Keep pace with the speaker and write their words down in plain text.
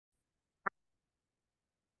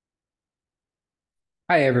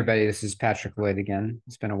Hi, everybody. This is Patrick Lloyd again.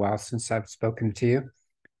 It's been a while since I've spoken to you.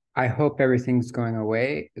 I hope everything's going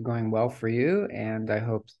well for you, and I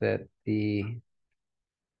hope that the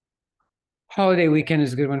holiday weekend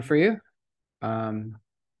is a good one for you. Um,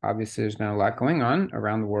 Obviously, there's been a lot going on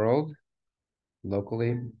around the world,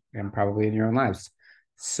 locally, and probably in your own lives.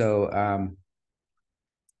 So,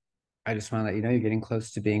 I just want to let you know you're getting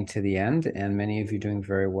close to being to the end, and many of you doing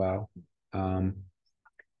very well. Um,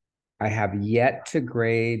 I have yet to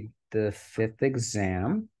grade the fifth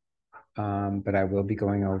exam, but I will be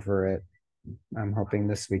going over it. I'm hoping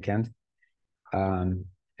this weekend. Um,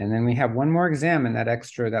 and then we have one more exam, and that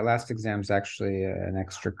last exam is actually an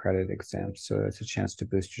extra credit exam. So it's a chance to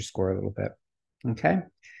boost your score a little bit. Okay.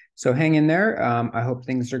 So hang in there. I hope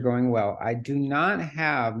things are going well. I do not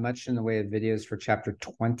have much in the way of videos for chapter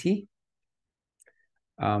 20,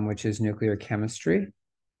 which is nuclear chemistry,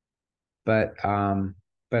 but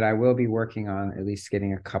but I will be working on at least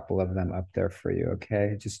getting a couple of them up there for you.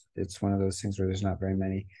 Okay. Just it's one of those things where there's not very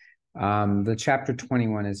many. The chapter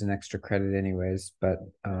 21 is an extra credit anyways, but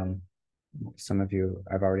some of you,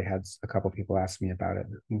 I've already had a couple people ask me about it.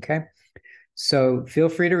 Okay. So feel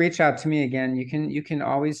free to reach out to me again. You can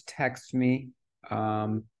always text me.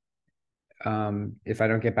 Um, if I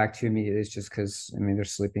don't get back to you immediately, it's just because they're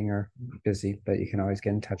sleeping or busy, but you can always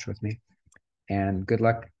get in touch with me. And good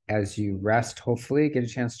luck as you rest. Hopefully, get a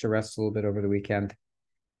chance to rest a little bit over the weekend.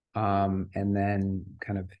 And then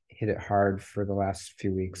kind of hit it hard for the last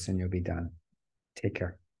few weeks and you'll be done. Take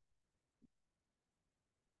care.